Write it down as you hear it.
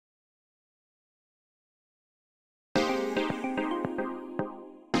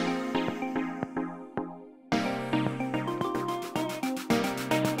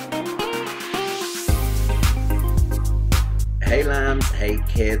Hey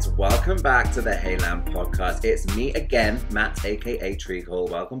kids, welcome back to the Hey Lamb podcast. It's me again, Matt, aka Treacle.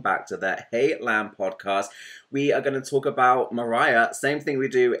 Welcome back to the Hey Lamb podcast. We are going to talk about Mariah. Same thing we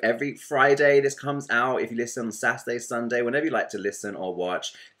do every Friday. This comes out if you listen on Saturday, Sunday, whenever you like to listen or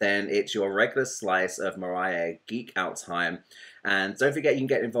watch, then it's your regular slice of Mariah Geek Out time. And don't forget, you can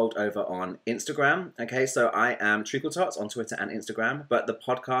get involved over on Instagram. Okay, so I am Treacle Tots on Twitter and Instagram, but the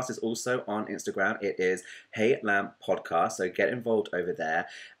podcast is also on Instagram. It is Hey Lamb Podcast, so get involved over there.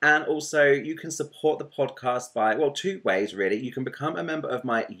 And also, you can support the podcast by, well, two ways really. You can become a member of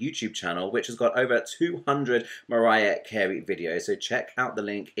my YouTube channel, which has got over 200 Mariah Carey videos. So check out the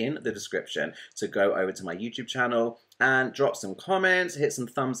link in the description to go over to my YouTube channel and drop some comments, hit some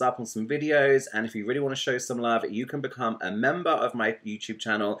thumbs up on some videos, and if you really want to show some love, you can become a member of my YouTube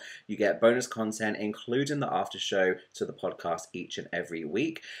channel. You get bonus content, including the after show to the podcast each and every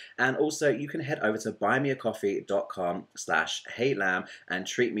week. And also, you can head over to buymeacoffee.com/heylam and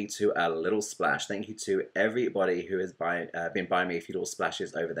treat me to a little splash. Thank you to everybody who has been buying me a few little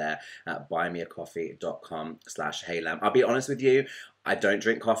splashes over there at buymeacoffee.com/heylam. I'll be honest with you, I don't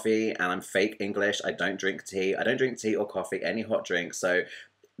drink coffee, and I'm fake English. I don't drink tea. I don't drink tea or coffee, any hot drink. So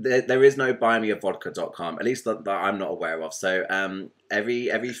there is no buymeavodka.com, at least that I'm not aware of. So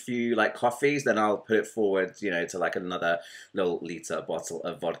every few like coffees, then I'll put it forward, you know, to like another little liter bottle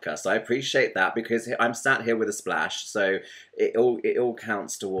of vodka. So I appreciate that because I'm sat here with a splash. So it all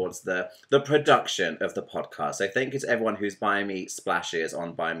counts towards the production of the podcast. So thank you to everyone who's buying me splashes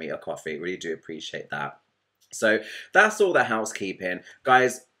on Buy Me a Coffee. Really do appreciate that. So that's all the housekeeping.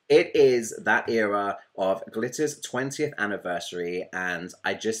 Guys, it is that era of Glitter's 20th anniversary, and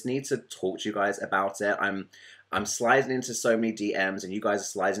I just need to talk to you guys about it. I'm sliding into so many DMs, and you guys are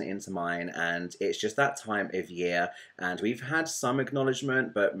sliding into mine, and it's just that time of year, and we've had some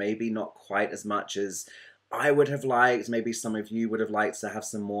acknowledgement, but maybe not quite as much as I would have liked. Maybe some of you would have liked to have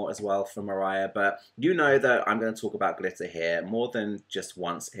some more as well from Mariah, but you know that I'm going to talk about Glitter here more than just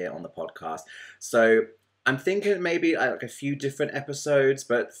once here on the podcast. So I'm thinking maybe like a few different episodes,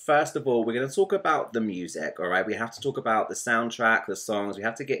 but first of all, we're going to talk about the music, all right? We have to talk about the soundtrack, the songs, we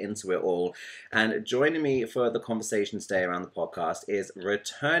have to get into it all. And joining me for the conversation today around the podcast is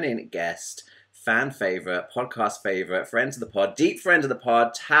returning guest, fan favorite, podcast favorite, friend of the pod, deep friend of the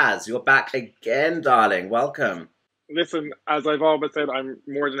pod, Taz. You're back again, darling. Welcome. Listen, as I've always said, I'm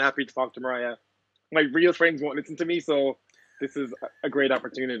more than happy to talk to Mariah. My real friends won't listen to me, so this is a great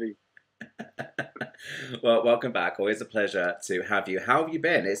opportunity. Well, welcome back. Always a pleasure to have you. How have you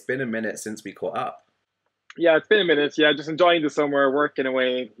been? It's been a minute since we caught up. Yeah, it's been a minute. Yeah, just enjoying the summer, working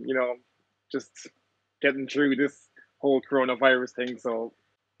away, you know, just getting through this whole coronavirus thing. So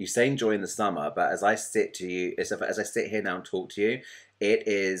you say enjoying the summer, but as I sit here now and talk to you, it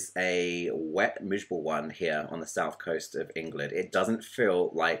is a wet, miserable one here on the south coast of England. It doesn't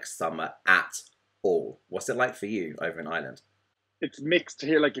feel like summer at all. What's it like for you over in Ireland? It's mixed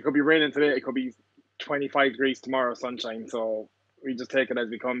here. Like, it could be raining today, it could be 25 degrees tomorrow, sunshine. So we just take it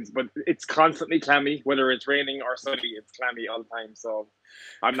as it comes. But it's constantly clammy, whether it's raining or sunny. It's clammy all the time. So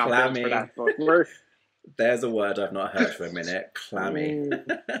I'm not built for that. But there's a word I've not heard for a minute. Clammy.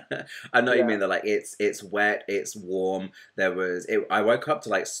 I know what you mean. That like it's wet, it's warm. I woke up to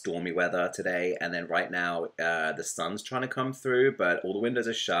like stormy weather today, and then right now the sun's trying to come through, but all the windows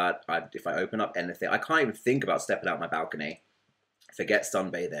are shut. If I open up anything, I can't even think about stepping out my balcony. Forget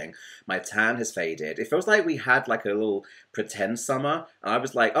sunbathing. My tan has faded. It feels like we had like a little pretend summer, and I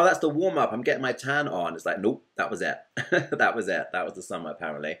was like, oh, that's the warm up, I'm getting my tan on. It's like, nope, that was it. That was the summer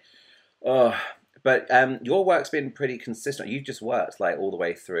apparently. Oh, but your work's been pretty consistent. You've just worked like all the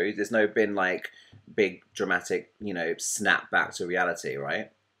way through. There's no been like big dramatic, you know, snap back to reality,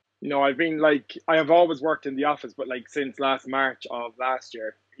 right? No, I've been like, I have always worked in the office, but like since last March of last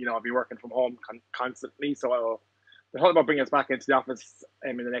year, you know, I've been working from home constantly. So they're talking about bringing us back into the office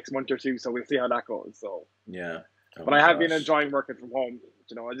in the next month or two, so we'll see how that goes. So yeah, but I have been enjoying working from home.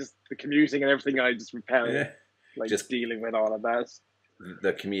 You know, the commuting and everything, I just repel, like just dealing with all of that.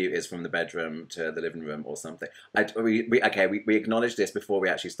 The commute is from the bedroom to the living room or something. We acknowledged this before we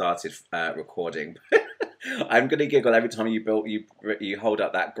actually started recording. I'm gonna giggle every time you hold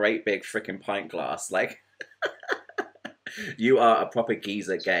up that great big freaking pint glass, like. You are a proper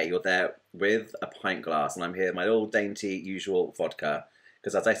geezer gay. You're there with a pint glass, and I'm here, my little dainty usual vodka.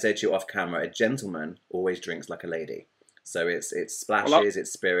 Because as I said to you off camera, a gentleman always drinks like a lady. So it's splashes,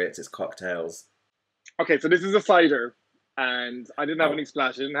 it's spirits, it's cocktails. Okay, so this is a cider, and I didn't have any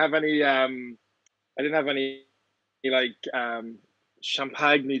splash. I didn't have any like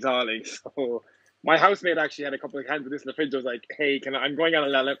champagne, darling. So my housemate actually had a couple of cans of this in the fridge. I was like, hey, I'm going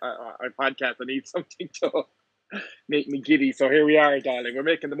on a podcast. I need something to make me giddy. So here we are, darling. We're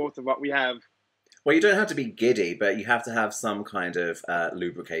making the most of what we have. Well, you don't have to be giddy, but you have to have some kind of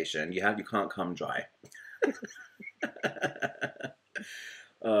lubrication. You can't come dry.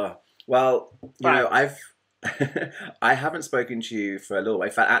 Well, Fact. I've I haven't spoken to you for a little while.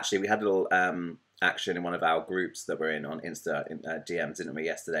 In fact, actually, we had a little action in one of our groups that we're in on Insta DMs, didn't we,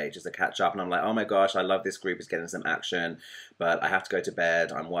 yesterday, just to catch up. And I'm like, oh my gosh, I love this group. It's getting some action, but I have to go to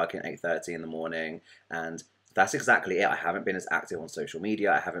bed. I'm working at 8:30 in the morning, and that's exactly it. I haven't been as active on social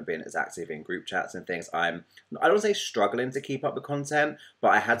media. I haven't been as active in group chats and things. I don't want to say struggling to keep up with content,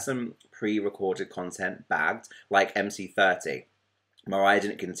 but I had some pre-recorded content bagged, like MC30. Mariah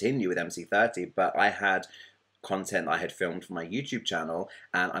didn't continue with MC30, but I had content I had filmed for my YouTube channel,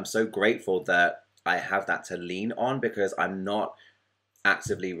 and I'm so grateful that I have that to lean on, because I'm not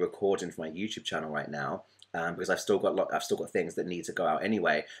actively recording for my YouTube channel right now, because I've still got things that need to go out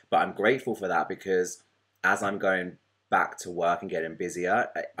anyway. But I'm grateful for that, because as I'm going back to work and getting busier,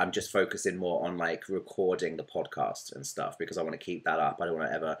 I'm just focusing more on like recording the podcast and stuff, because I want to keep that up. I don't want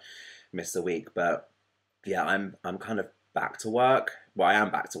to ever miss a week. But yeah, I'm kind of back to work. Well, I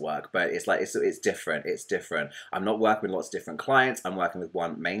am back to work, but it's like it's different. It's different. I'm not working with lots of different clients. I'm working with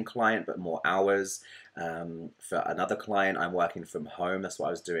one main client, but more hours. For another client, I'm working from home. That's what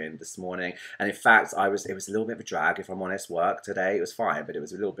I was doing this morning. And in fact, it was a little bit of a drag, if I'm honest. Work today, it was fine, but it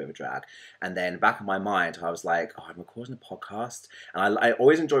was a little bit of a drag. And then back in my mind, I was like, oh, I'm recording a podcast, and I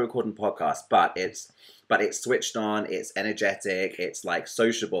always enjoy recording podcasts, but it's switched on, it's energetic, it's like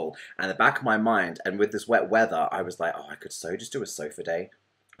sociable. And the back of my mind, and with this wet weather, I was like, oh, I could just do a sofa day.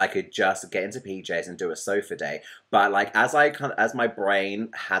 I could just get into PJs and do a sofa day. But like as my brain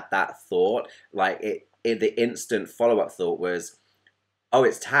had that thought, like the instant follow-up thought was, oh,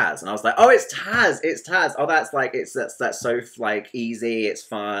 it's Taz. And I was like, oh, it's Taz. Oh, that's so like easy, it's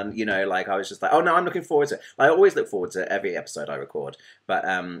fun, like I was just like, oh no, I'm looking forward to it. Like, I always look forward to every episode I record. But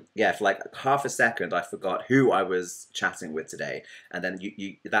yeah, for like half a second I forgot who I was chatting with today. And then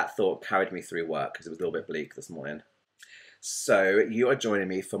you that thought carried me through work, because it was a little bit bleak this morning. So you are joining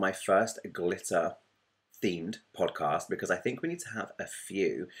me for my first glitter themed podcast, because I think we need to have a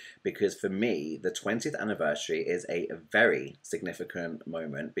few, because for me the 20th anniversary is a very significant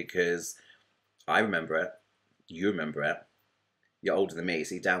moment, because I remember it, you remember it, you're older than me,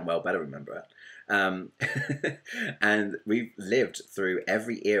 so you damn well better remember it. And we've lived through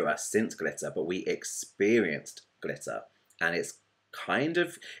every era since glitter, but we experienced glitter, and it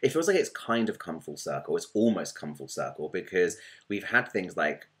feels like it's kind of come full circle. It's almost come full circle, because we've had things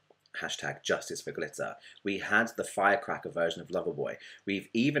like hashtag justice for glitter. We had the firecracker version of Loverboy. We've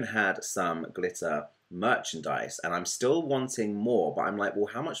even had some glitter merchandise, and I'm still wanting more, but I'm like,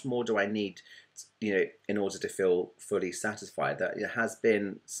 well, how much more do I need, in order to feel fully satisfied? That it has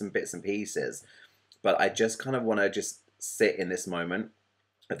been some bits and pieces, but I just kind of want to just sit in this moment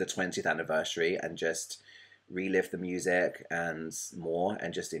of the 20th anniversary and just relive the music and more,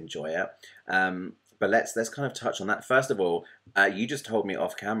 and just enjoy it. But let's kind of touch on that. First of all, you just told me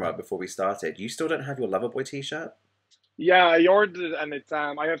off camera before we started, you still don't have your Loverboy t-shirt? Yeah, I ordered it, and it's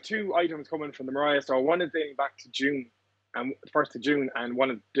I have two items coming from the Mariah store. One is dating back to June, and 1st of June, and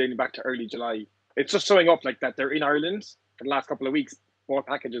one is dating back to early July. It's just showing up like that. They're in Ireland for the last couple of weeks, both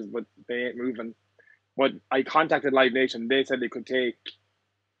packages, but they ain't moving. But I contacted Live Nation. They said they could take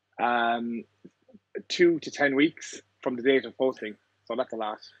 2 to 10 weeks from the date of posting. So that's a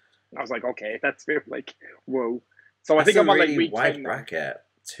lot. I was like, okay, that's fair. Like, whoa. So I think I'm on like week 10 now. Bracket.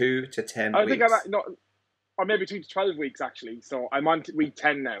 2 to 10 I weeks. think I'm at, no, or maybe 2 to 12 weeks actually. So I'm on week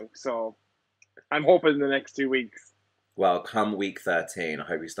 10 now. So I'm hoping the next 2 weeks. Well, come week 13, I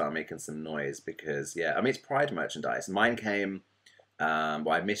hope you start making some noise, because yeah, I mean, it's Pride merchandise. Mine came, well,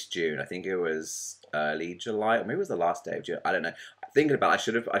 I missed June. I think it was early July, or maybe it was the last day of June. I don't know. Thinking about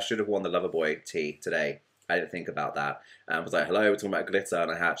it, I should have worn the Loverboy tee today. I didn't think about that. I was like, hello, we're talking about glitter,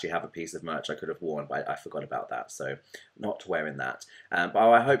 and I actually have a piece of merch I could have worn, but I forgot about that, so not wearing that. But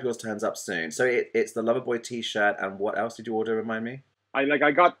I hope yours turns up soon. So it's the Loverboy t-shirt, and what else did you order, remind me?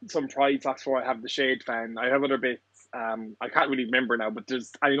 I got some Pride socks for. I have the Shade fan. I have other bits. I can't really remember now, but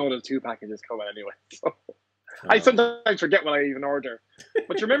I know there's 2 packages coming anyway. So I sometimes forget what I even order.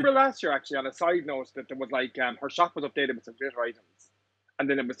 But you remember last year, actually, on a side note, that there was like her shop was updated with some glitter items, and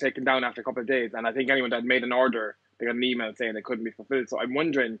then it was taken down after a couple of days. And I think anyone that had made an order, they got an email saying they couldn't be fulfilled. So I'm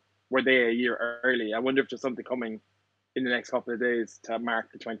wondering, were they a year early? I wonder if there's something coming in the next couple of days to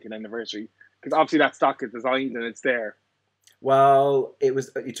mark the 20th anniversary, because obviously that stock is designed and it's there. Well, you're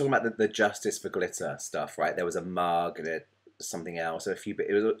talking about the Justice for Glitter stuff, right? There was a mug and something else,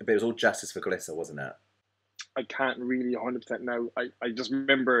 it was all Justice for Glitter, wasn't it? I can't really 100% now. I just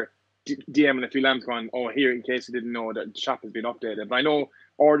remember DMing a few lambs going, oh, here, in case you didn't know, that the shop has been updated. But I know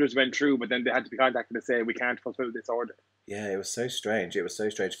orders went through, but then they had to be contacted to say, we can't fulfill this order. Yeah, it was so strange. It was so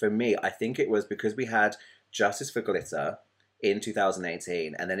strange. For me, I think it was because we had Justice for Glitter in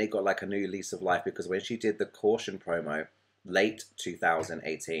 2018, and then it got like a new lease of life because when she did the Caution promo late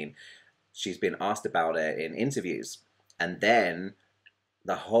 2018, she's been asked about it in interviews. And then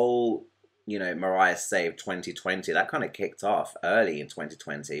the whole, Mariah Saved 2020, that kind of kicked off early in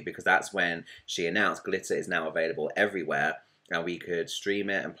 2020 because that's when she announced Glitter is now available everywhere and we could stream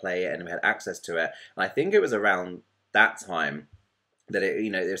it and play it and we had access to it. And I think it was around that time that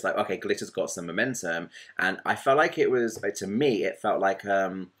it was like, okay, Glitter's got some momentum, and I felt like it was, to me, it felt like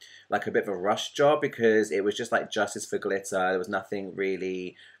a bit of a rush job because it was just like Justice for Glitter. There was nothing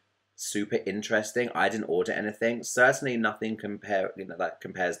really super interesting. I didn't order anything. Certainly nothing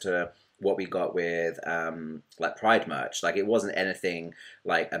compares to what we got with like Pride merch. Like it wasn't anything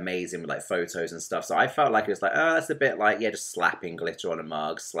like amazing with like photos and stuff. So I felt like it was like, oh, that's a bit like, yeah, just slapping glitter on a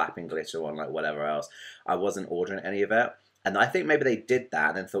mug, slapping glitter on like whatever else. I wasn't ordering any of it. And I think maybe they did that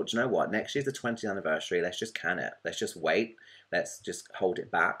and then thought, you know what, next year's the 20th anniversary, let's just can it. Let's just wait. Let's just hold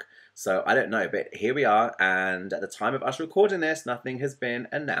it back. So I don't know, but here we are. And at the time of us recording this, nothing has been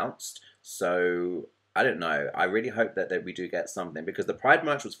announced. So I don't know. I really hope that we do get something because the Pride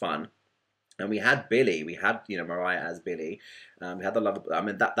merch was fun. And we had Billy. We had, Mariah as Billy. We had the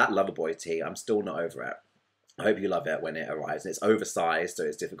that Loverboy tee. I'm still not over it. I hope you love it when it arrives. And it's oversized, so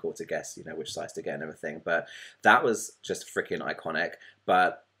it's difficult to guess, which size to get and everything. But that was just freaking iconic.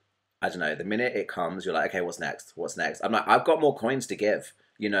 But I don't know, the minute it comes, you're like, okay, what's next? What's next? I'm like, I've got more coins to give.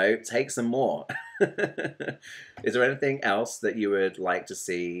 Take some more. Is there anything else that you would like to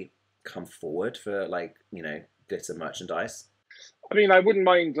see come forward for, like, glitter merchandise? I mean, I wouldn't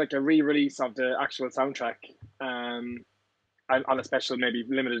mind like a re-release of the actual soundtrack, on a special maybe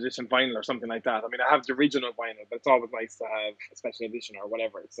limited edition vinyl or something like that. I mean, I have the original vinyl, but it's always nice to have a special edition or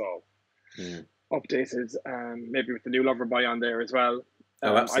whatever. So updated, maybe with the new Loverboy on there as well.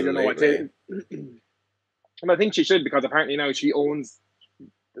 Oh, absolutely. I don't know what to. And I think she should because apparently now she owns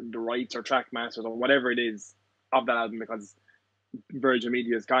the rights or track masters or whatever it is of that album because Virgin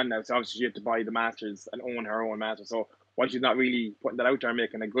Media is gone now. So obviously she had to buy the masters and own her own masters. So why she's not really putting that out there and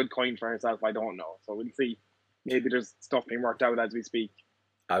making a good coin for herself, I don't know. So we'll see. Maybe there's stuff being worked out as we speak.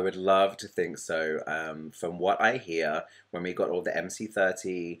 I would love to think so. From what I hear, when we got all the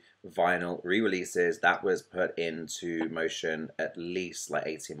MC30 vinyl re-releases, that was put into motion at least like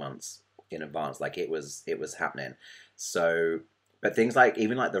 18 months in advance. Like it was happening. So, but things like,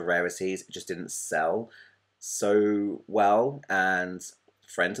 even like the rarities, just didn't sell so well. And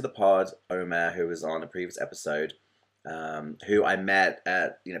friend to the pod, Omer, who was on a previous episode, who I met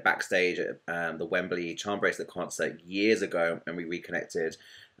at backstage at the Wembley Charm Bracelet concert years ago, and we reconnected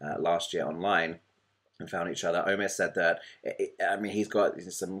last year online and found each other. Omer said that he's got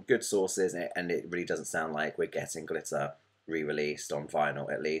some good sources, and it really doesn't sound like we're getting Glitter re-released on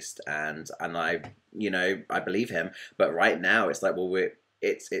vinyl at least. And I I believe him, but right now it's like, well,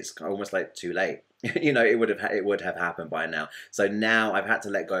 it's almost like too late. It would have happened by now. So now I've had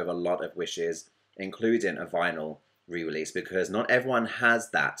to let go of a lot of wishes, including a vinyl re-release, because not everyone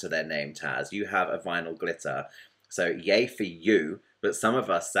has that to their name. Taz, you have a vinyl Glitter, so yay for you, but some of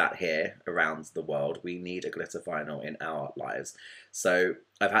us sat here around the world, we need a Glitter vinyl in our lives. So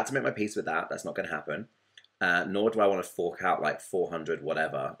I've had to make my peace with that. That's not going to happen, nor do I want to fork out like 400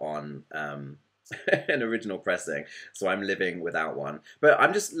 whatever on an original pressing, so I'm living without one. But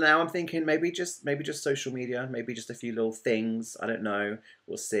I'm thinking maybe just social media, maybe just a few little things. I don't know,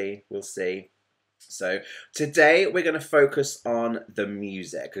 we'll see. So today we're going to focus on the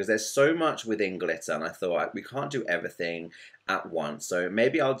music because there's so much within Glitter, and I thought we can't do everything at once. So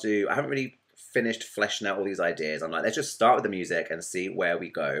maybe I haven't really finished fleshing out all these ideas. I'm like, let's just start with the music and see where we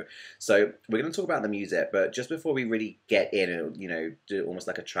go. So we're going to talk about the music, but just before we really get in and do almost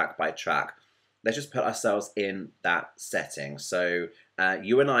like a track by track, let's just put ourselves in that setting. So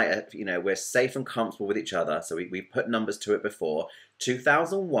you and I, we're safe and comfortable with each other. So we've put numbers to it before.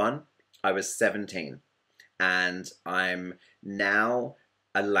 2001. I was 17, and I'm now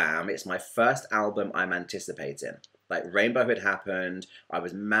a lamb. It's my first album I'm anticipating. Like Rainbow had happened, I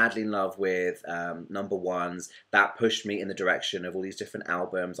was madly in love with Number Ones. That pushed me in the direction of all these different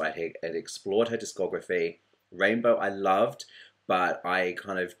albums. I had explored her discography. Rainbow I loved, but I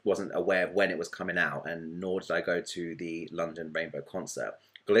kind of wasn't aware of when it was coming out, and nor did I go to the London Rainbow concert.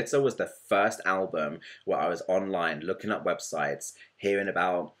 Glitter was the first album where I was online looking up websites, hearing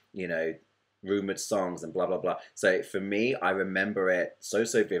about rumored songs and blah blah blah. So for me, I remember it so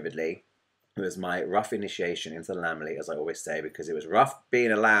vividly. It was my rough initiation into Lamley, as I always say, because it was rough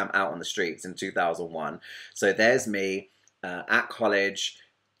being a lamb out on the streets in 2001. So there's me at college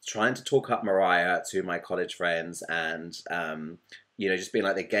trying to talk up Mariah to my college friends and, you know, just being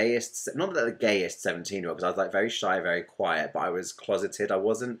like the gayest, not that the gayest 17-year-old, because I was like very shy, very quiet, but I was closeted. I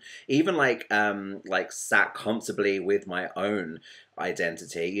wasn't even like sat comfortably with my own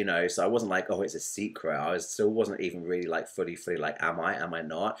identity, you know, so I wasn't like, oh, it's a secret. I still wasn't even really like fully like, am I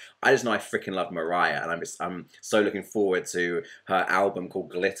not? I just know I freaking love Mariah, and I'm so looking forward to her album called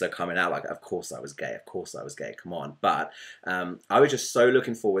Glitter coming out. Like, of course I was gay, come on. But I was just so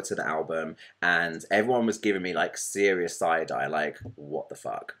looking forward to the album, and everyone was giving me like serious side eye, like, what the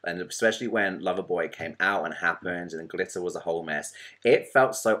fuck? And especially when Loverboy came out and happened, and Glitter was a whole mess, it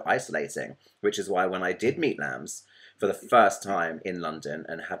felt so isolating, which is why when I did meet Lambs for the first time in London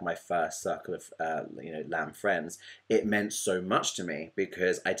and had my first circle of you know, Lamb friends, it meant so much to me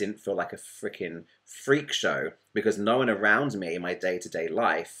because I didn't feel like a freaking freak show, because no one around me in my day-to-day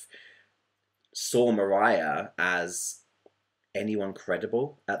life saw Mariah as anyone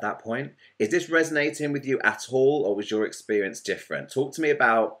credible at that point. Is this resonating with you at all, or was your experience different? Talk to me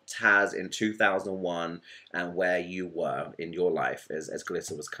about Taz in 2001 and where you were in your life as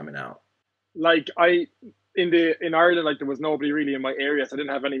Glitter was coming out. Like in Ireland, like there was nobody really in my area, so I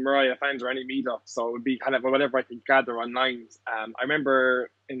didn't have any Mariah fans or any meetups. So it would be kind of whatever I could gather online. I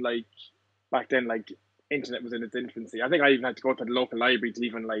remember in like back then, like internet was in its infancy. I think I even had to go to the local library to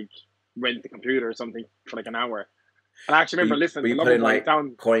even like rent the computer or something for like an hour. And I actually remember listening. Were you putting like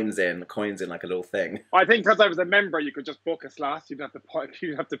coins in like a little thing? I think because I was a member, you could just book a slot. You didn't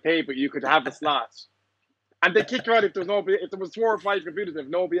have to pay, but you could have a slot. And they kick you out if there was nobody. If there was 4 or 5 computers, if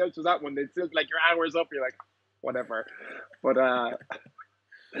nobody else was at one, they'd still like your hours up. You're like, whatever. But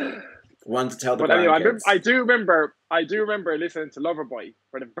one to tell the but anyway, I do remember listening to Loverboy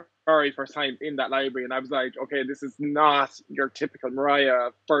for the very first time in that library, and I was like, okay, this is not your typical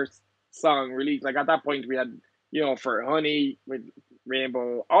Mariah first song release. Like at that point, we had, you know, For Honey with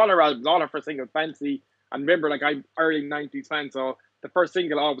Rainbow, all her albums, all her first singles, Fancy. And remember, like I'm early '90s fan, so the first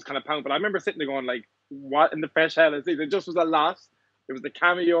single always kind of pound. But I remember sitting there going like, what in the fresh hell is this? It just was a lot. It was the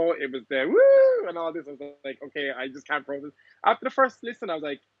cameo, it was the woo and all this. I was like, okay, I just can't process. After the first listen, I was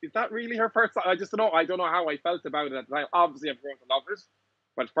like, is that really her first song? I just don't know. I don't know how I felt about it at the time. Obviously, I've grown to love it.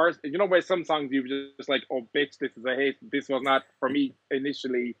 But first, you know, where some songs you just like, oh, bitch, this is a hit. This was not for me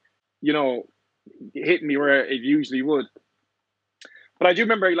initially, you know, hitting me where it usually would. But I do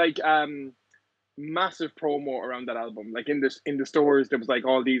remember like massive promo around that album. Like in the stores, there was like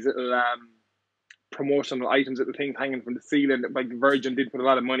all these little promotional items at the things hanging from the ceiling. Like Virgin did put a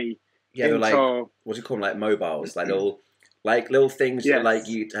lot of money. Yeah, they're like, what do you call them? Like mobiles, like little things. Yes. Like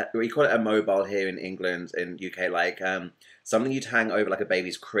we call it a mobile here in England, in UK, like something you'd hang over like a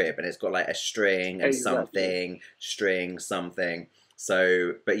baby's crib, and it's got like a string and something.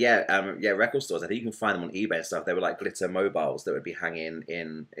 So, but yeah, record stores. I think you can find them on eBay and stuff. They were like glitter mobiles that would be hanging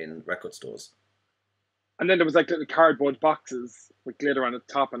in record stores. And then there was like little cardboard boxes with glitter on the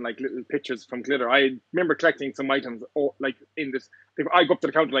top and like little pictures from glitter. I remember collecting some items, like in this. I go up to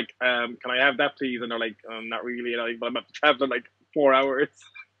the counter like, can I have that please? And they're like, not really. And I'm traveling like 4 hours.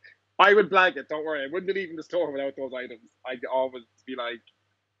 I would blag it. Don't worry. I wouldn't be leaving the store without those items. I'd always be like,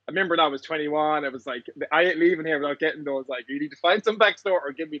 I remember when I was 21. I was like, I ain't leaving here without getting those. Like, you need to find some back store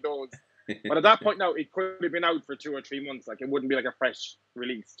or give me those. But at that point now, it could have been out for 2 or 3 months. Like, it wouldn't be like a fresh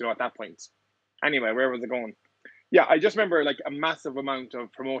release, you know, at that point. Anyway, where was it going? Yeah, I just remember like a massive amount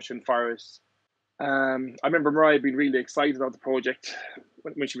of promotion for it. I remember Mariah being really excited about the project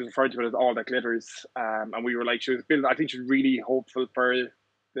when she was referred to it as All That Glitters. And we were like, she was building, I think she was really hopeful for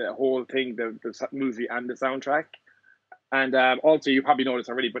the whole thing, the movie and the soundtrack. And also, you probably noticed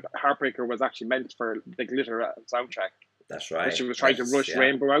already, but Heartbreaker was actually meant for the Glitter soundtrack. That's right. She was trying to rush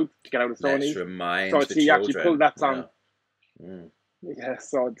Rainbow out to get out of Sony. Let's remind so she actually pulled that song. Yeah,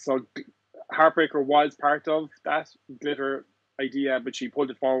 so Heartbreaker was part of that Glitter idea, but she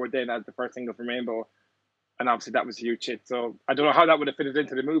pulled it forward then as the first single from Rainbow, and obviously that was a huge hit. So I don't know how that would have fitted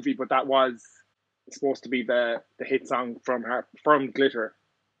into the movie, but that was supposed to be the hit song from Glitter.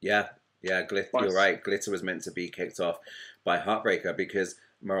 Yeah, Glitter. You're right. Glitter was meant to be kicked off by Heartbreaker because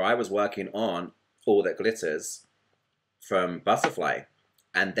Mariah was working on All That Glitters from Butterfly,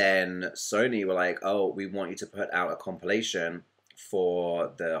 and then Sony were like, "Oh, we want you to put out a compilation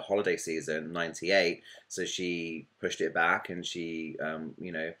for the holiday season '98." So she pushed it back, and she,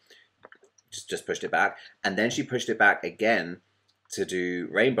 just pushed it back, and then she pushed it back again to do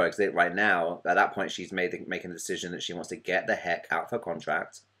Rainbow. Because right now, at that point, she's making the decision that she wants to get the heck out of her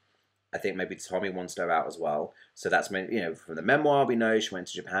contract I think maybe Tommy wanted her out as well. So that's when, you know, from the memoir, we know she went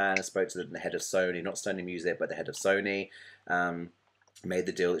to Japan and spoke to the head of Sony, not Sony Music, but the head of Sony. Made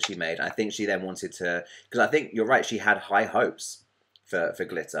the deal that she made. I think she then wanted to, because I think you're right, she had high hopes for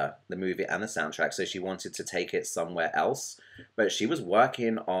Glitter, the movie and the soundtrack. So she wanted to take it somewhere else. But she was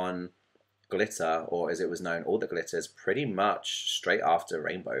working on Glitter, or as it was known, All the Glitters, pretty much straight after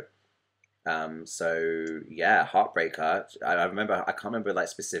Rainbow. So yeah, Heartbreaker. I remember, I can't remember like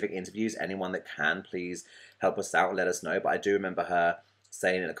specific interviews. Anyone that can, please help us out and let us know. But I do remember her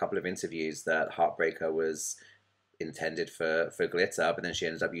saying in a couple of interviews that Heartbreaker was intended for Glitter, but then she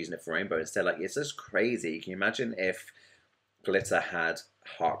ended up using it for Rainbow instead. Like, it's just crazy. Can you imagine if Glitter had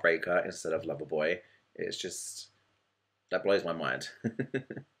Heartbreaker instead of Loverboy? It's just, that blows my mind.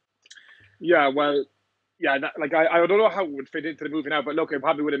 Yeah, well, yeah, like I don't know how it would fit into the movie now, but look, it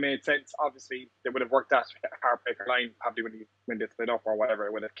probably would have made sense. Obviously, they would have worked that Heartbreaker line probably when they split up or whatever,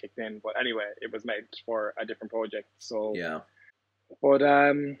 it would have kicked in. But anyway, it was made for a different project. So Yeah. But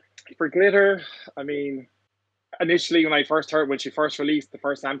for Glitter, I mean, initially when she first released the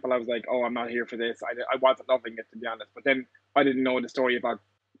first sample, I was like, oh, I'm not here for this. I wasn't loving it, to be honest. But then I didn't know the story about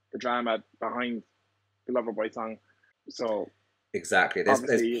the drama behind the Loverboy song. So exactly. There's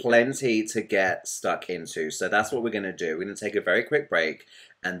plenty to get stuck into. So that's what we're going to do. We're going to take a very quick break.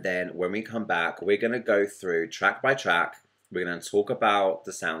 And then when we come back, we're going to go through track by track. We're going to talk about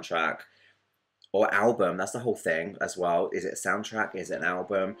the soundtrack or album. That's the whole thing as well. Is it a soundtrack? Is it an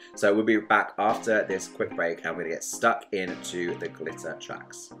album? So we'll be back after this quick break and we're going to get stuck into the Glitter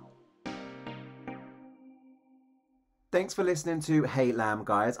tracks. Thanks for listening to Hey Lamb,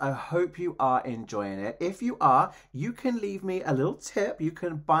 guys. I hope you are enjoying it. If you are, you can leave me a little tip. You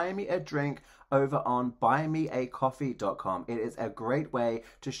can buy me a drink over on buymeacoffee.com. It is a great way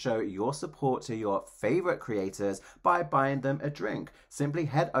to show your support to your favorite creators by buying them a drink. Simply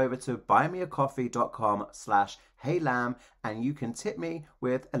head over to buymeacoffee.com/heylamb and you can tip me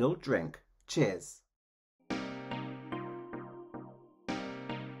with a little drink. Cheers.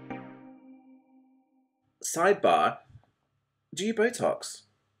 Sidebar. Do you Botox?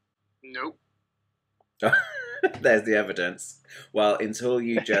 Nope. There's the evidence. Well, until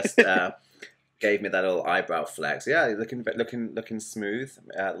you just gave me that little eyebrow flex. Yeah, looking smooth.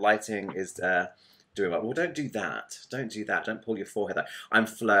 Lighting is doing well. Well, don't do that. Don't do that. Don't pull your forehead out. I'm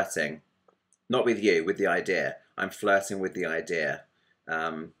flirting. Not with you, with the idea. I'm flirting with the idea.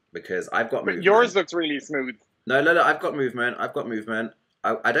 Because I've got movement. But yours looks really smooth. No, I've got movement. I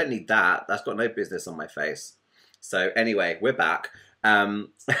don't need that. That's got no business on my face. So anyway, we're back. Little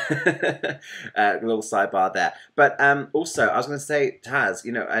sidebar there. But also, I was going to say, Taz,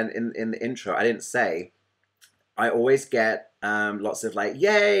 you know, and in the intro, I didn't say, I always get lots of like,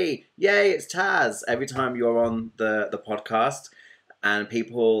 yay, it's Taz, every time you're on the podcast. And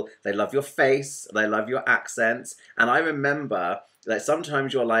people, they love your face, they love your accent. And I remember that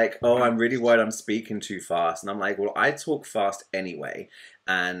sometimes you're like, oh, I'm really worried I'm speaking too fast. And I'm like, well, I talk fast anyway.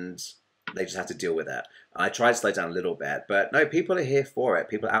 And they just have to deal with it. I try to slow down a little bit, but no, people are here for it.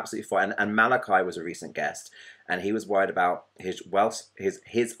 People are absolutely for it. And Malachi was a recent guest, and he was worried about his Welsh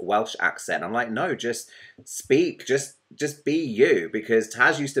accent. I'm like, no, just speak, just be you, because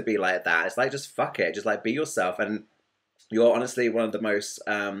Taz used to be like that. It's like, just fuck it, just like be yourself. And you're honestly one of the most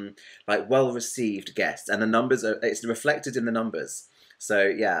like well-received guests, and the numbers it's reflected in the numbers. So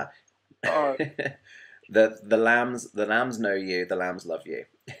yeah, the lambs know you, the lambs love you.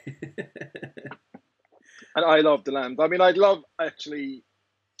 And I love the lambs. I mean, I'd love actually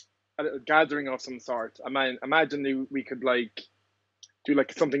a gathering of some sort. I mean, imagine we could like do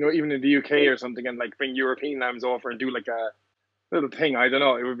like something even in the UK or something, and like bring European lambs over and do like a little thing. I don't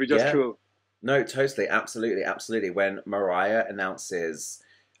know. It would be just cool. No, totally, absolutely. When Mariah announces,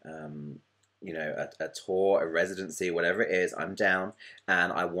 you know, a tour, a residency, whatever it is, I'm down,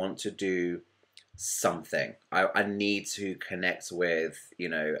 and I want to do something. I need to connect with, you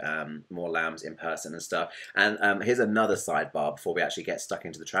know, more lambs in person and stuff. And here's another sidebar before we actually get stuck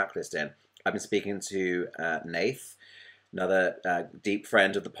into the track listing. I've been speaking to Nath, another deep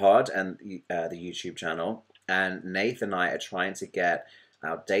friend of the pod and the YouTube channel. And Nath and I are trying to get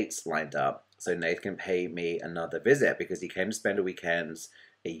our dates lined up so Nath can pay me another visit, because he came to spend a weekend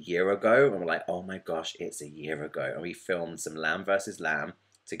a year ago, and we're like, oh my gosh, it's a year ago. And we filmed some Lamb versus Lamb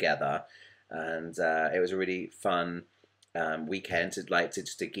together. And it was a really fun weekend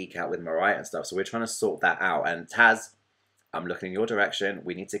to geek out with Mariah and stuff. So we're trying to sort that out. And Taz, I'm looking in your direction.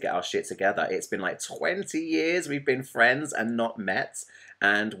 We need to get our shit together. It's been like 20 years we've been friends and not met.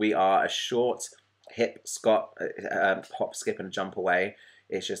 And we are a short, hip, hop, skip, and jump away.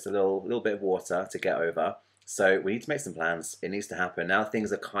 It's just a little bit of water to get over. So we need to make some plans. It needs to happen. Now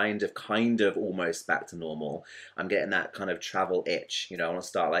things are kind of almost back to normal. I'm getting that kind of travel itch. You know, I want to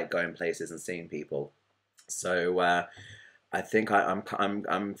start like going places and seeing people. So I think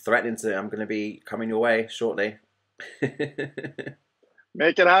I'm threatening to. I'm going to be coming your way shortly.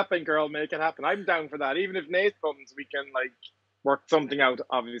 Make it happen, girl. Make it happen. I'm down for that. Even if Nate comes, we can like work something out.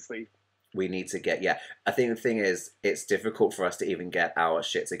 Obviously. We need to get, yeah. I think the thing is, it's difficult for us to even get our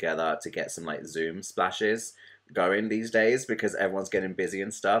shit together to get some like Zoom splashes going these days because everyone's getting busy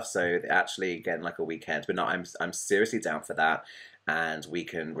and stuff. So actually getting like a weekend, but no, I'm seriously down for that, and we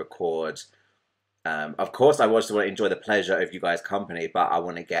can record. Of course, I also want to enjoy the pleasure of you guys' company, but I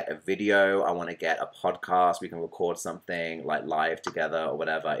want to get a video. I want to get a podcast. We can record something like live together or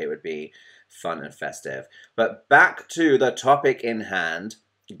whatever. It would be fun and festive. But back to the topic in hand.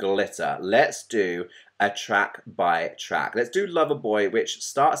 Glitter. Let's do a track by track. Let's do Loverboy, which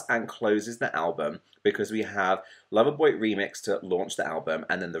starts and closes the album, because we have Loverboy remix to launch the album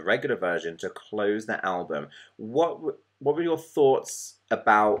and then the regular version to close the album. What were your thoughts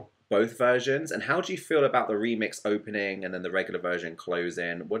about both versions, and how do you feel about the remix opening and then the regular version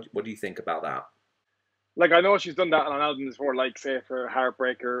closing? What do you think about that? Like, I know she's done that on an album before, like, say, for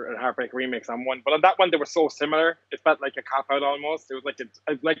Heartbreaker and Heartbreaker Remix on one. But on that one, they were so similar, it felt like a cop-out almost. It was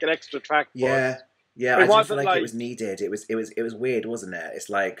like an extra track. Yeah. Yeah, It I didn't feel wasn't like it was needed. It was weird, wasn't it? It's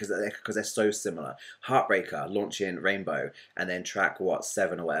like because they're so similar. Heartbreaker launching Rainbow, and then track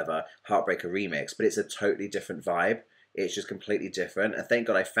 7 or whatever, Heartbreaker remix, but it's a totally different vibe. It's just completely different. And thank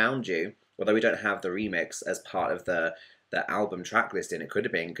God I found you. Although we don't have the remix as part of the album track listing, it could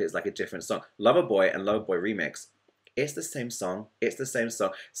have been because it's like a different song. Loverboy and Loverboy remix, it's the same song. It's the same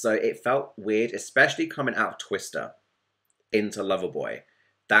song. So it felt weird, especially coming out of Twister into Loverboy.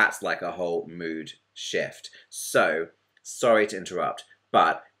 That's like a whole mood shift. So, sorry to interrupt,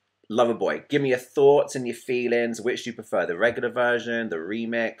 but Loverboy, give me your thoughts and your feelings. Which do you prefer, the regular version, the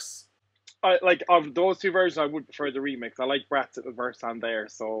remix? I like, of those two versions, I would prefer the remix. I like Brat's little verse on there,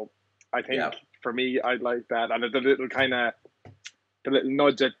 so I think for me, I'd like that. And the little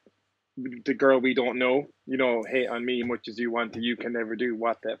nudge at the girl we don't know, you know, hate on me much as you want to, you can never do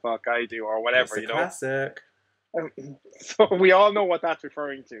what the fuck I do, or whatever, It's a classic. So we all know what that's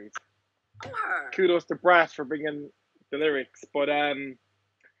referring to. Kudos to Brat for bringing the lyrics. But you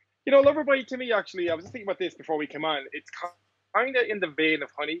know, Loverboy, to me, actually, I was just thinking about this before we came on. It's kind of in the vein of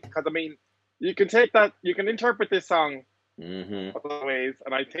Honey, because I mean, you can take that, you can interpret this song other ways,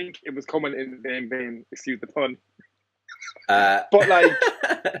 and I think it was coming in the same vein. Excuse the pun. But like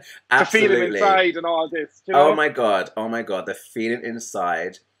the feeling inside and all this. You know? Oh my god! The feeling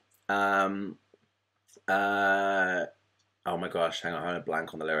inside. Oh my gosh! Hang on, I'm having a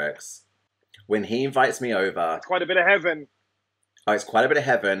blank on the lyrics. When he invites me over, it's quite a bit of heaven. Oh, it's quite a bit of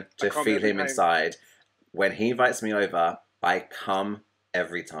heaven to feel him inside. When he invites me over, I come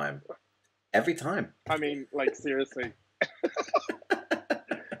every time. Every time. I mean, like, seriously.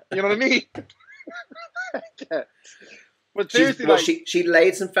 You know what I mean? Yeah. But seriously, she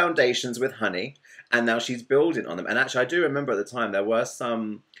laid some foundations with Honey, and now she's building on them. And actually, I do remember at the time there were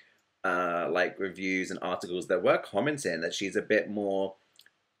some like reviews and articles that were commenting that she's a bit more.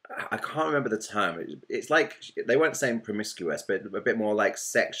 I can't remember the term. It's like they weren't saying promiscuous, but a bit more like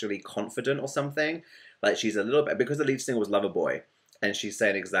sexually confident or something. Like she's a little bit, because the lead singer was Loverboy, and she's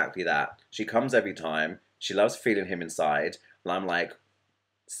saying exactly that. She comes every time. She loves feeling him inside, and I'm like,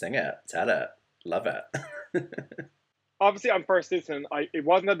 sing it, tell it, love it. Obviously, on first listen, it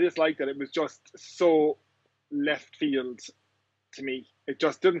wasn't a dislike that. It was just so left field to me. It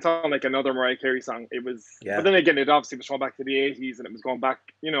just didn't sound like another Mariah Carey song. It was, but then again, it obviously was going back to the 80s, and it was going back,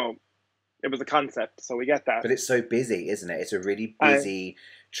 you know, it was a concept, so we get that. But it's so busy, isn't it? It's a really busy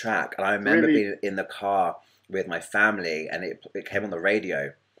track. And I remember being in the car with my family, and it came on the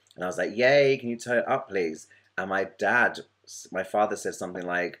radio, and I was like, yay, can you turn it up, please? And my father said something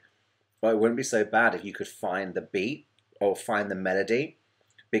like, well, it wouldn't be so bad if you could find the beat or find the melody,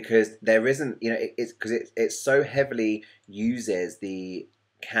 because there isn't, you know, it's because it so heavily uses the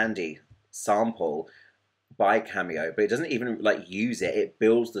Candy sample by Cameo, but it doesn't even like use it. It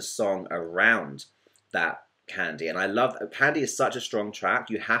builds the song around that Candy, and I love Candy is such a strong track.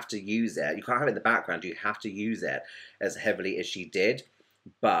 You have to use it. You can't have it in the background. You have to use it as heavily as she did.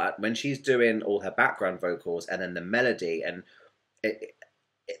 But when she's doing all her background vocals and then the melody, and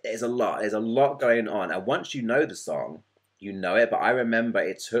there's a lot going on. And once you know the song, you know it. But I remember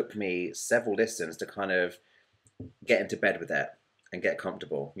it took me several listens to kind of get into bed with it and get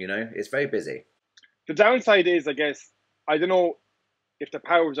comfortable. You know, it's very busy. The downside is, I guess, I don't know if the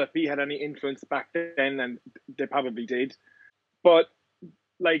powers that be had any influence back then, and they probably did. But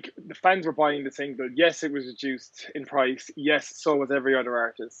like the fans were buying the single. Yes, it was reduced in price. Yes, so was every other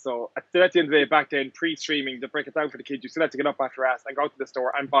artist. So at the end of the day, back then, pre-streaming, to break it down for the kids, you still had to get up after ass and go to the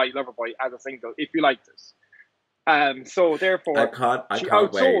store and buy Loverboy as a single if you liked it. So I therefore, can't. I she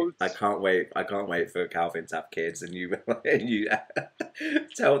can't wait. outsold. I can't wait. I can't wait for Calvin to have kids, and you and you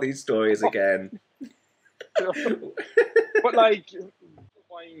tell these stories again. But like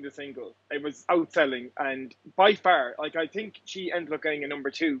buying the single, it was outselling, and by far, like I think she ended up getting a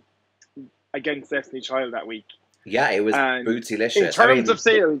number two against Destiny Child that week. Yeah, it was And bootylicious. in terms of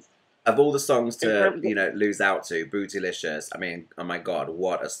sales, of all the songs in to terms of, lose out to, bootylicious. I mean, oh my god,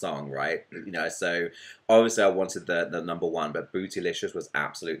 what a song, right? So obviously I wanted the number one, but bootylicious was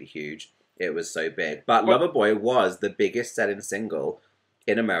absolutely huge. It was so big. But Loverboy was the biggest selling single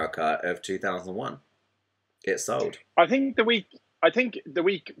in America of 2001. It sold. I think the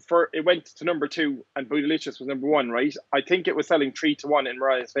week for it went to number two and Bootylicious was number one, right? I think it was selling 3-1 in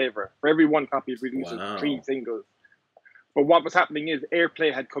Mariah's favor for every one copy of Bootylicious, Wow. 3 singles. But what was happening is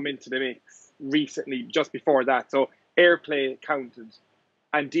airplay had come into the mix recently, just before that. So airplay counted,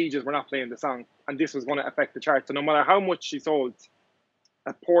 and DJs were not playing the song, and this was going to affect the chart. So no matter how much she sold,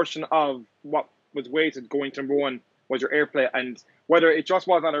 a portion of what was weighted going to number one was your airplay, and whether it just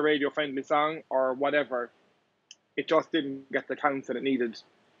was not a radio-friendly song or whatever, it just didn't get the counts that it needed.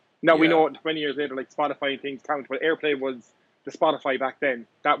 Now we know 20 years later, like Spotify and things count, but airplay was the Spotify back then.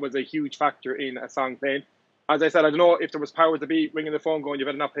 That was a huge factor in a song playing. As I said, I don't know if there was powers to be ringing the phone going, you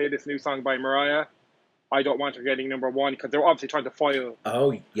better not play this new song by Mariah. I don't want her getting number one, because they were obviously trying to foil.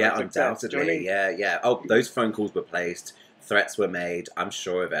 Oh, yeah, success. undoubtedly. Do you know what I mean? Yeah. Oh, those phone calls were placed. Threats were made. I'm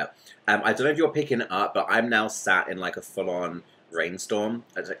sure of it. I don't know if you're picking it up, but I'm now sat in like a full-on rainstorm.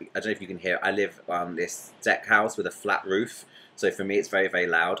 I don't know if you can hear it. I live on this deck house with a flat roof, so for me it's very, very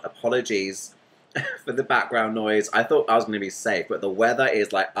loud. Apologies for the background noise. I thought I was going to be safe, but the weather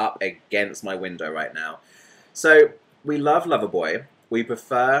is like up against my window right now. So we love Loverboy. We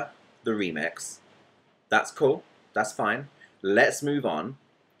prefer the remix. That's cool. That's fine. Let's move on.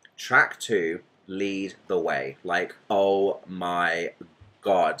 Track 2, Lead the Way. Like, oh my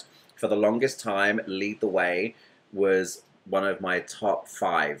god. For the longest time, Lead the Way was one of my top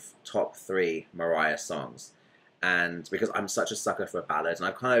 3 Mariah songs. And because I'm such a sucker for a ballad, and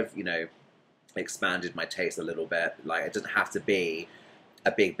I've kind of, expanded my taste a little bit. Like, it doesn't have to be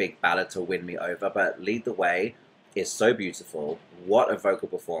a big ballad to win me over, but Lead the Way is so beautiful. What a vocal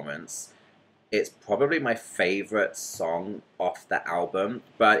performance. It's probably my favorite song off the album,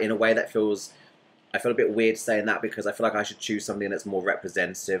 but in a way that I feel a bit weird saying that, because I feel like I should choose something that's more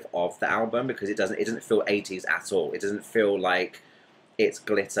representative of the album, because it doesn't feel 80s at all. It doesn't feel like it's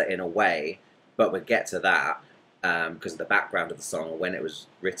glitter in a way, but we'll get to that because of the background of the song or when it was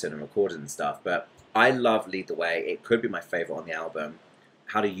written and recorded and stuff. But I love Lead the Way. It could be my favorite on the album.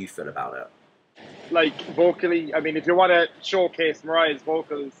 How do you feel about it? Like, vocally, I mean, if you want to showcase Mariah's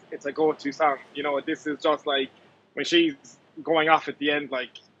vocals, it's a go-to song. This is just like, when she's going off at the end, like,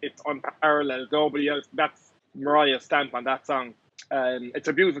 it's unparalleled. Nobody else, that's Mariah's stamp on that song. It's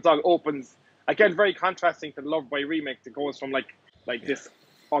a beautiful song. Opens, again, very contrasting to the Loverboy remix. It goes from like this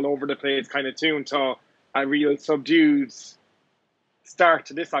all over the place kind of tune to a real subdued start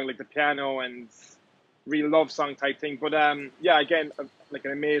to this song, like the piano and real love song type thing. But again, like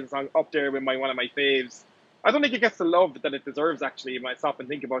an amazing song, up there with one of my faves. I don't think it gets the love that it deserves, actually, if I stop and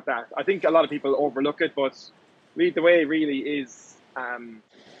think about that. I think a lot of people overlook it, but Lead the Way really is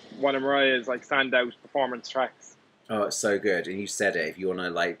one of Mariah's like standout performance tracks. Oh, it's so good. And you said it. If you want to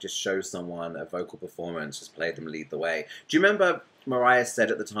like just show someone a vocal performance, just play them Lead the Way. Do you remember Mariah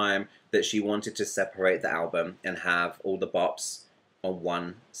said at the time that she wanted to separate the album and have all the bops on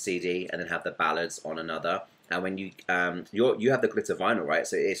one CD and then have the ballads on another? And when you have the glitter vinyl, right?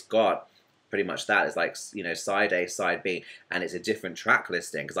 So it's got pretty much that. It's like, side A, side B, and it's a different track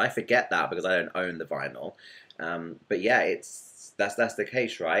listing, because I forget that because I don't own the vinyl. But yeah, that's the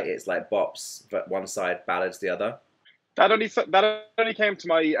case, right? It's like bops, but one side, ballads the other. That only came to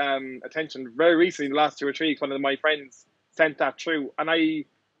my attention very recently, the last 2 or 3 weeks. One of my friends sent that through, and I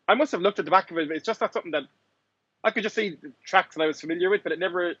must have looked at the back of it. It's just not something that I could just see the tracks that I was familiar with, but it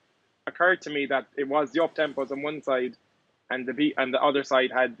never occurred to me that it was the up tempos on one side, and the beat, and the other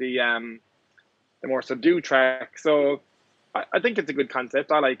side had the more subdued track. So I think it's a good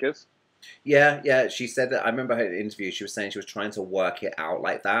concept. I like it. Yeah. She said that. I remember her interview. She was saying she was trying to work it out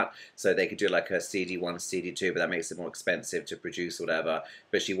like that, so they could do like a CD1, CD2, but that makes it more expensive to produce, or whatever.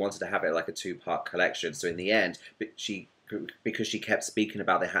 But she wanted to have it like a 2-part collection. So in the end, because she kept speaking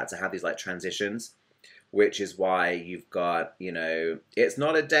about they had to have these like transitions, which is why you've got, it's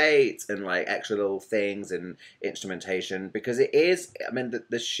not a date and like extra little things and instrumentation because it is, I mean,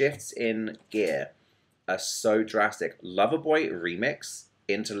 the shifts in gear are so drastic. Loverboy remix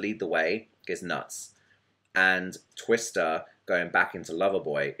into Lead the Way is nuts. And Twister going back into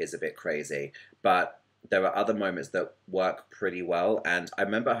Loverboy is a bit crazy. But there are other moments that work pretty well. And I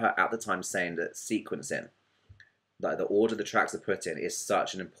remember her at the time saying that sequencing, like the order the tracks are put in, is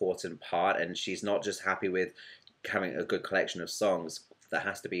such an important part. And she's not just happy with having a good collection of songs. There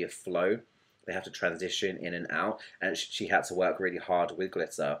has to be a flow. They have to transition in and out. And she had to work really hard with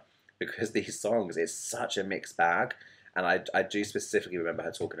Glitter because these songs is such a mixed bag. And I do specifically remember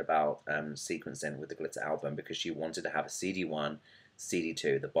her talking about sequencing with the Glitter album because she wanted to have a CD1,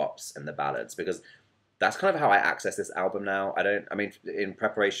 CD2, the bops and the ballads, because that's kind of how I access this album now. I mean, in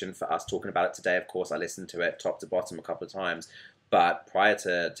preparation for us talking about it today, of course, I listened to it top to bottom a couple of times. But prior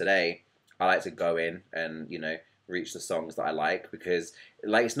to today, I like to go in and, reach the songs that I like because,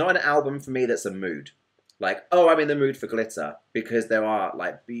 like, it's not an album for me that's a mood. Like, oh, I'm in the mood for Glitter because there are,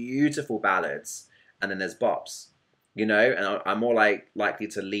 like, beautiful ballads and then there's bops. And I'm more likely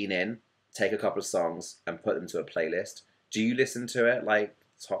to lean in, take a couple of songs, and put them to a playlist. Do you listen to it like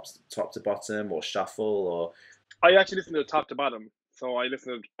top to bottom or shuffle or? I actually listen to it top to bottom, so I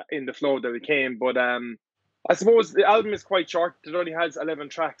listened in the flow that it came. But I suppose the album is quite short. It only has 11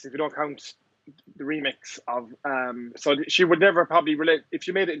 tracks if you don't count the remix of. So she would never probably relate if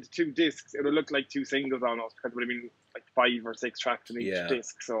she made it into 2 discs. It would look like 2 singles almost because it would have been like 5 or 6 tracks in each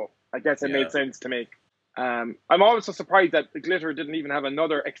disc. So I guess it made sense to make. I'm also surprised that Glitter didn't even have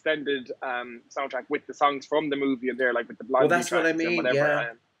another extended soundtrack with the songs from the movie in there, like with the blondie. Well, that's what I mean.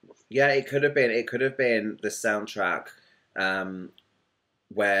 Yeah, it could have been. It could have been the soundtrack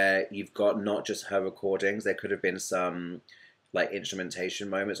where you've got not just her recordings. There could have been some like instrumentation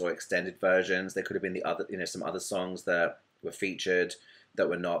moments or extended versions. There could have been the other, some other songs that were featured that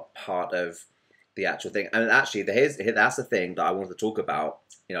were not part of the actual thing. And actually, that's the thing that I wanted to talk about.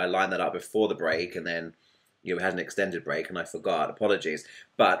 I lined that up before the break, and then we had an extended break, and I forgot. Apologies.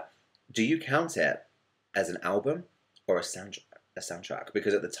 But do you count it as an album or a soundtrack?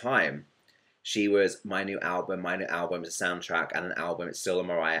 Because at the time, she was my new album is a soundtrack, and an album, it's still a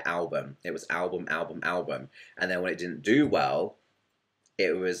Mariah album. It was album. And then when it didn't do well,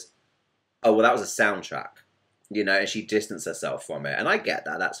 it was, oh, well, that was a soundtrack. And she distanced herself from it. And I get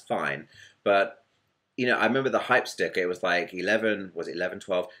that, that's fine. But I remember the hype sticker. It was like 11,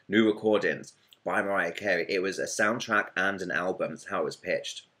 12 new recordings by Mariah Carey. It was a soundtrack and an album. That's how it was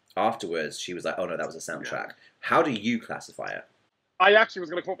pitched. Afterwards, she was like, oh no, that was a soundtrack. Yeah. How do you classify it? I actually was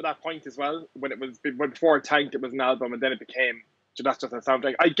going to come up with that point as well. When before it tanked, it was an album, and then it became, that's just a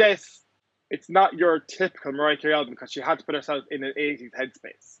soundtrack. I guess it's not your typical Mariah Carey album because she had to put herself in an 80s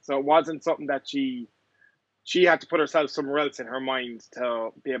headspace. So it wasn't something that she had to put herself somewhere else in her mind to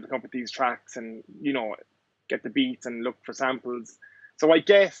be able to come up with these tracks and, get the beats and look for samples. So I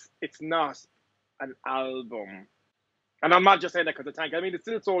guess it's not an album. And I'm not just saying that because it tanked. I mean, it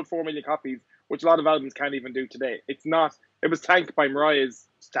still sold 4 million copies, which a lot of albums can't even do today. It was tanked by Mariah's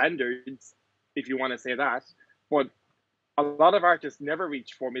standards, if you want to say that. But a lot of artists never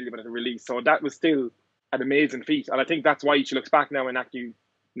reach 4 million at a release. So that was still an amazing feat. And I think that's why she looks back now and actually,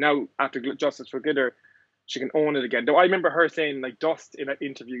 now after Justice for Glitter, she can own it again. Though I remember her saying, like, Dust in an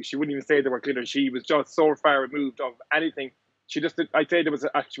interview, she wouldn't even say the word glitter. She was just so far removed of anything. I'd say there was an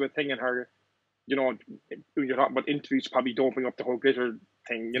actual thing in her, when you're talking about interviews, you probably don't bring up the whole glitter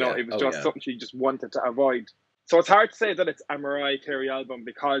thing. It was just something she just wanted to avoid. So it's hard to say that it's a Mariah Carey album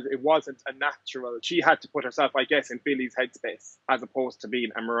because it wasn't a natural. She had to put herself, I guess, in Billy's headspace as opposed to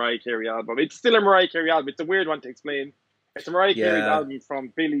being a Mariah Carey album. It's still a Mariah Carey album. It's a weird one to explain. It's a Mariah Carey album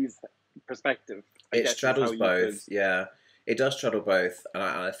from Billy's perspective. It straddles both, yeah. It does straddle both.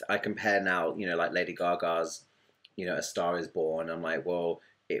 And I compare now, like Lady Gaga's, A Star Is Born. I'm like, well,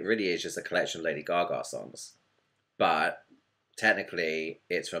 it really is just a collection of Lady Gaga songs. But technically,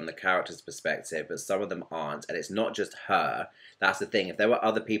 it's from the character's perspective, but some of them aren't. And it's not just her. That's the thing. If there were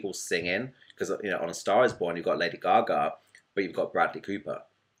other people singing, because, on A Star Is Born, you've got Lady Gaga, but you've got Bradley Cooper.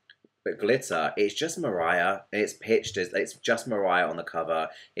 But Glitter, it's just Mariah. It's pitched as, it's just Mariah on the cover.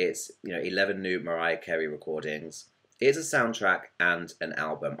 It's, 11 new Mariah Carey recordings. It's a soundtrack and an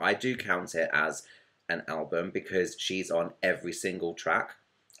album. I do count it as an album because she's on every single track.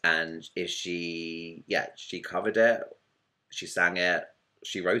 And if she covered it, she sang it,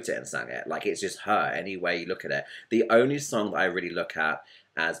 she wrote it and sang it. Like, it's just her, any way you look at it. The only song that I really look at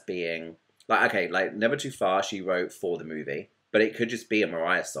as being, like Never Too Far, she wrote for the movie. But it could just be a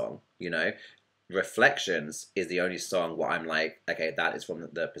Mariah song, Reflections is the only song where I'm like, okay, that is from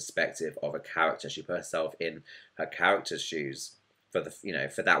the perspective of a character. She put herself in her character's shoes for the, you know,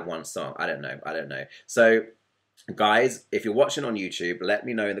 for that one song. I don't know. So guys, if you're watching on YouTube, let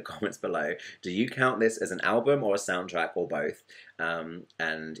me know in the comments below. Do you count this as an album or a soundtrack or both?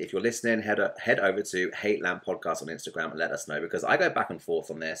 And if you're listening, head over to Hate Lamb Podcast on Instagram and let us know, because I go back and forth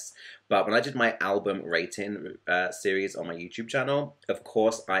on this. But when I did my album rating series on my YouTube channel, of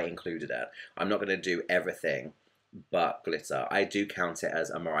course I included it. I'm not going to do everything but Glitter. I do count it as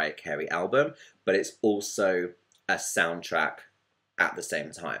a Mariah Carey album, but it's also a soundtrack at the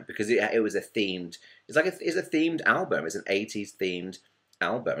same time, because it was a themed, it's a themed album. It's an 80s themed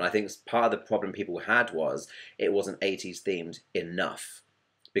album, and I think part of the problem people had was it wasn't 80s themed enough,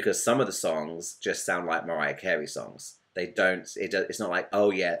 because some of the songs just sound like Mariah Carey songs. They don't, it's not like,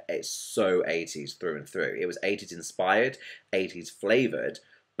 oh yeah, it's so 80s through and through. It was 80s inspired, 80s flavored,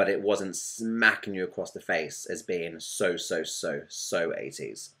 but it wasn't smacking you across the face as being so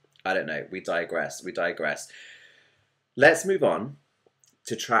 80s. I don't know, we digress. Let's move on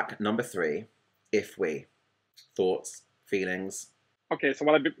to track number 3, If We. Thoughts, feelings? Okay, so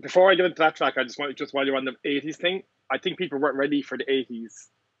before I get into that track, I just want, just while you're on the 80s thing, I think people weren't ready for the 80s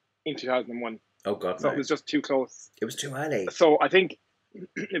in 2001. Oh God, so no. It was just too close. It was too early. So I think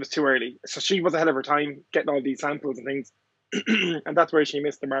it was too early. So she was ahead of her time, getting all these samples and things, and that's where she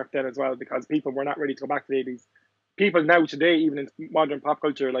missed the mark then as well, because people were not ready to go back to the 80s. People now today, even in modern pop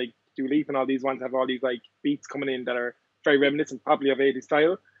culture, like Dua Lipa and all these ones, have all these like beats coming in that are very reminiscent probably of 80s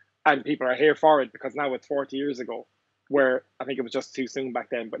style, and people are here for it because now it's 40 years ago, where I think it was just too soon back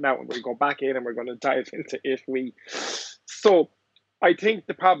then. But now we'll go back in and we're going to dive into If We. So I think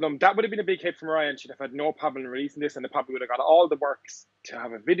the problem, that would have been a big hit for Mariah, and she'd have had no problem releasing this, and it probably would have got all the works to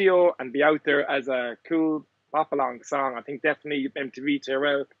have a video and be out there as a cool pop along song. I think definitely MTV,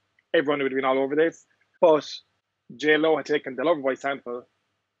 TRL, everyone would have been all over this. But J-Lo had taken the Loverboy sample,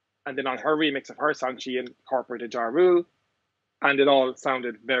 and then on her remix of her song, she incorporated Ja Rule, and it all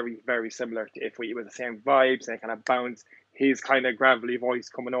sounded very, very similar to If We. It was the same vibe, same kind of bounce, his kind of gravelly voice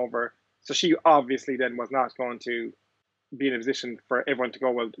coming over. So she obviously then was not going to be in a position for everyone to go,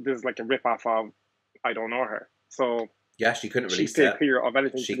 well, this is like a rip-off of I Don't Know Her. So yeah, she couldn't release it. She stayed clear of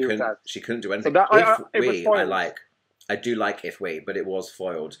anything to do with that. She couldn't do anything. So that, I do like If We, but it was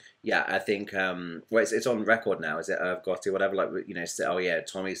foiled. Yeah, I think well, it's on record now. Is it Irv Gotti or whatever? Like, you know, oh yeah,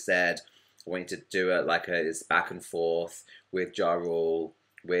 Tommy said I want you to do it like it's back and forth with Ja Rule,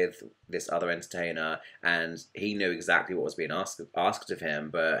 with this other entertainer, and he knew exactly what was being asked of him.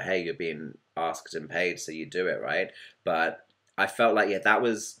 But hey, you're being asked and paid, so you do it, right? But I felt like, yeah, that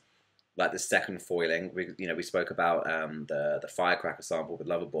was like the second foiling. We spoke about the Firecracker sample with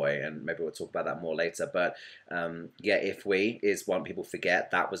Loverboy, and maybe we'll talk about that more later. But yeah, If We is one people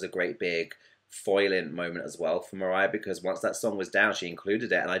forget. That was a great big foiling moment as well for Mariah, because once that song was down, she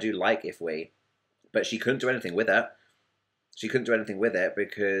included it, and I do like If We, but she couldn't do anything with it. She couldn't do anything with it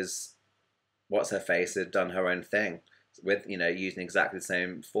because What's Her Face had done her own thing with, you know, using exactly the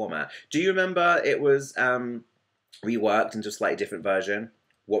same format. Do you remember it was reworked into a slightly different version?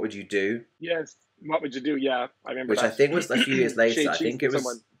 What Would You Do? Yes, What Would You Do? Yeah, I remember. Which that. I think was a few years later. I think it was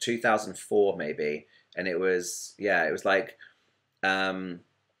someone. 2004 maybe, and it was, yeah, it was like,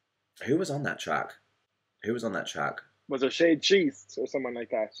 who was on that track? Who was on that track? Was there Shade Cheese or someone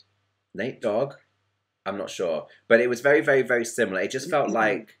like that? Nate Dogg? I'm not sure, but it was very, very, very similar. It just felt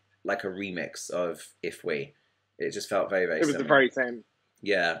like a remix of If We. It just felt very, very similar. It was the very same.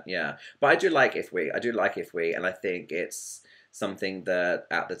 Yeah, yeah. But I do like If We. I do like If We, and I think it's something that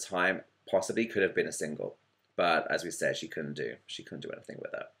at the time possibly could have been a single. But as we said, she couldn't do anything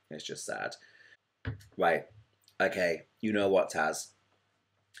with it. It's just sad. Right. Okay. You know what, Taz?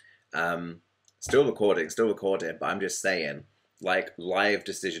 Still recording, but I'm just saying, like, live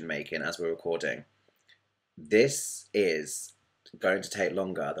decision making as we're recording. This is going to take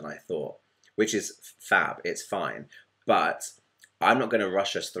longer than I thought, which is fab. It's fine. But I'm not going to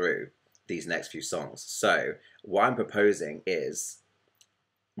rush us through these next few songs. So what I'm proposing is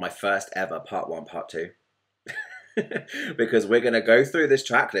my first ever part 1, part 2. Because we're going to go through this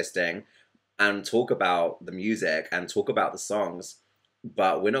track listing and talk about the music and talk about the songs,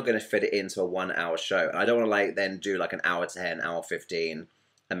 but we're not going to fit it into a 1 hour show. And I don't want to like then do like an hour 10, hour 15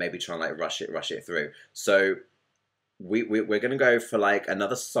 and maybe try and like rush it through. So we're going to go for like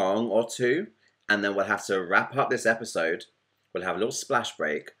another song or two, and then we'll have to wrap up this episode. We'll have a little splash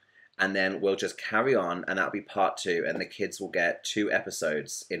break, and then we'll just carry on, and that'll be part 2, and the kids will get 2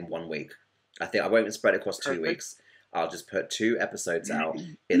 episodes in 1 week. I think I won't even spread it across 2 weeks. I'll just put 2 episodes out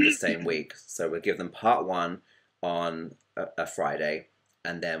in the same week. So we'll give them part 1 on a Friday,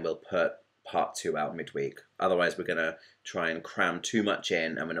 and then we'll put part 2 out midweek. Otherwise, we're going to try and cram too much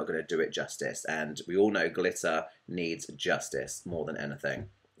in and we're not going to do it justice. And we all know glitter needs justice more than anything.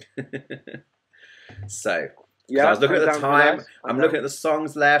 So, Yeah, I was looking at the time, I'm down. looking at the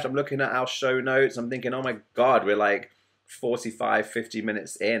songs left, I'm looking at our show notes, I'm thinking, oh my God, we're like 45, 50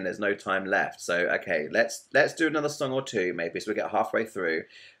 minutes in, there's no time left. So, okay, let's do another song or two, maybe, so we get halfway through,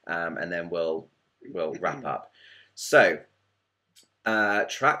 and then we'll wrap up. So,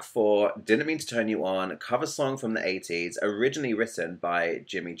 track 4, Didn't Mean to Turn You On, cover song from the 80s, originally written by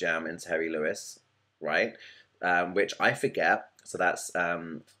Jimmy Jam and Terry Lewis, right? Which I forget, so that's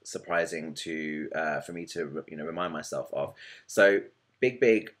surprising to for me to remind myself of. So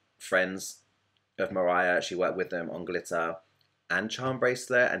big friends of Mariah. She worked with them on Glitter and Charm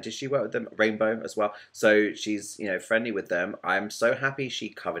Bracelet, and did she work with them Rainbow as well? So she's friendly with them. I'm so happy she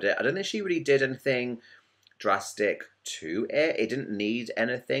covered it. I don't think she really did anything drastic to it. It didn't need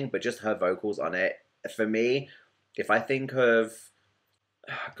anything, but just her vocals on it. For me, if I think of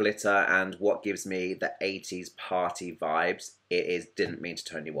Glitter and what gives me the 80s party vibes, it is Didn't Mean to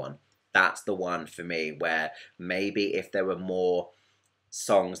Turn You On. That's the one for me, where maybe if there were more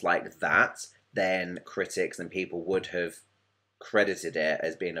songs like that, then critics and people would have credited it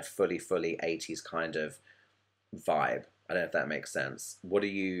as being a fully 80s kind of vibe. I don't know if that makes sense. What do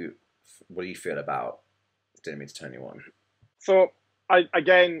you feel about Didn't Mean to Turn You On? So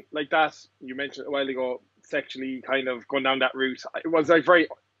again, like that you mentioned a while ago, sexually kind of going down that route. It was a very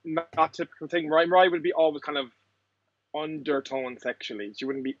not typical thing. Mariah would be always kind of undertone sexually. She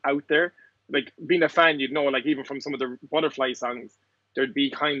wouldn't be out there. Like, being a fan, you'd know, like, even from some of the Butterfly songs, there'd be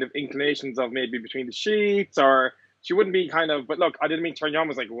kind of inclinations of maybe between the sheets, or she wouldn't be kind of, but look, I Didn't Mean to Turn You On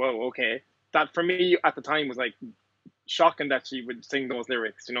was like, whoa, okay. That for me at the time was like shocking that she would sing those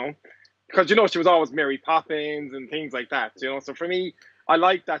lyrics, because she was always Mary Poppins and things like that, So for me, I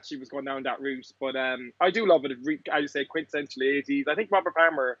like that she was going down that route, but I do love it. I just say quintessentially 80s. I think Robert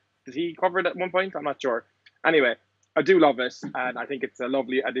Palmer, did he cover it at one point? I'm not sure. Anyway, I do love it, and I think it's a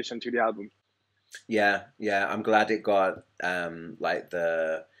lovely addition to the album. Yeah, I'm glad it got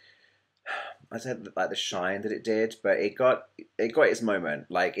the shine that it did, but it got its moment.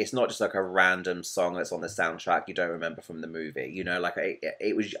 Like, it's not just like a random song that's on the soundtrack you don't remember from the movie.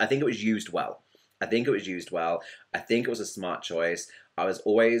 It was. I think it was used well. I think it was a smart choice. I was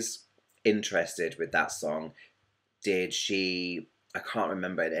always interested with that song. Did she? I can't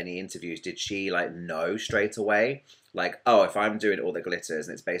remember in any interviews. Did she know straight away? Like, oh, if I'm doing All the Glitters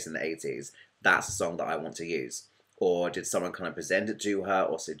and it's based in the 80s, that's a song that I want to use. Or did someone kind of present it to her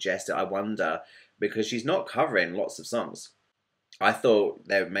or suggest it? I wonder, because she's not covering lots of songs. I thought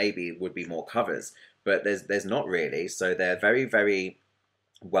there maybe would be more covers, but there's not really. So they're very, very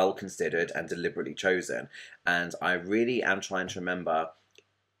well considered and deliberately chosen. And I really am trying to remember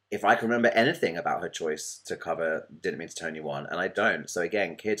if I can remember anything about her choice to cover Didn't Mean to Turn You On, and I don't. So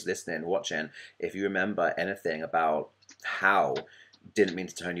again, kids listening, watching, if you remember anything about how Didn't Mean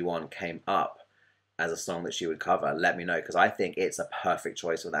to Turn You On came up as a song that she would cover, let me know, because I think it's a perfect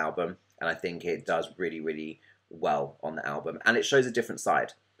choice for the album, and I think it does really, really well on the album. And it shows a different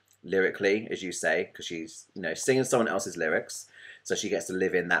side, lyrically, as you say, because she's singing someone else's lyrics, so she gets to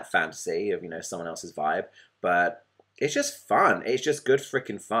live in that fantasy of someone else's vibe. But it's just fun. It's just good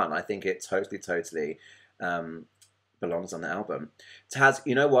freaking fun. I think it totally belongs on the album. Taz,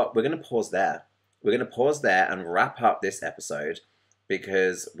 you know what? We're going to pause there. We're going to pause there and wrap up this episode,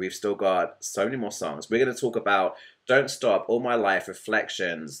 because we've still got so many more songs. We're going to talk about Don't Stop, All My Life,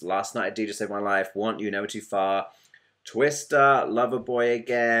 Reflections, Last Night I DJ Saved My Life, Want You, Never Too Far, Twister, Loverboy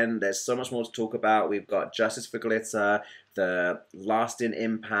Again. There's so much more to talk about. We've got Justice for Glitter, the lasting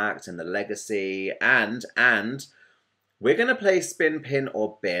impact and the legacy, and we're going to play Spin, Pin,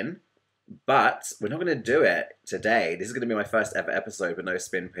 or Bin, but we're not going to do it today. This is going to be my first ever episode with no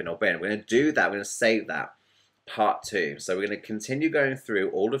Spin, Pin, or Bin. We're going to do that. We're going to save that. Part 2. So we're going to continue going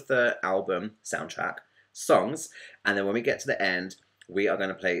through all of the album soundtrack songs, and then when we get to the end, we are going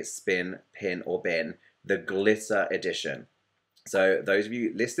to play Spin, Pin, or Bin, the Glitter edition. So those of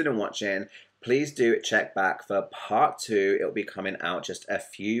you listening and watching, please do check back for part 2. It'll be coming out just a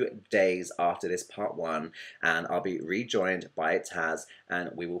few days after this part 1, and I'll be rejoined by Taz,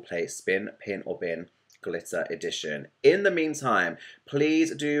 and we will play Spin, Pin, or Bin Glitter edition. In the meantime,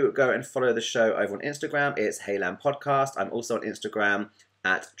 please do go and follow the show over on Instagram. It's Heyland Podcast. I'm also on Instagram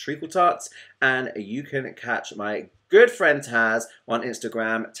at Treacle Tarts, and you can catch my good friend Taz on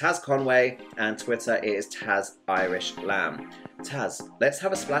Instagram, Taz Conway, and Twitter is Taz Irish Lamb. Taz, let's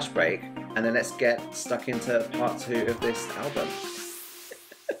have a splash break, and then let's get stuck into part 2 of this album.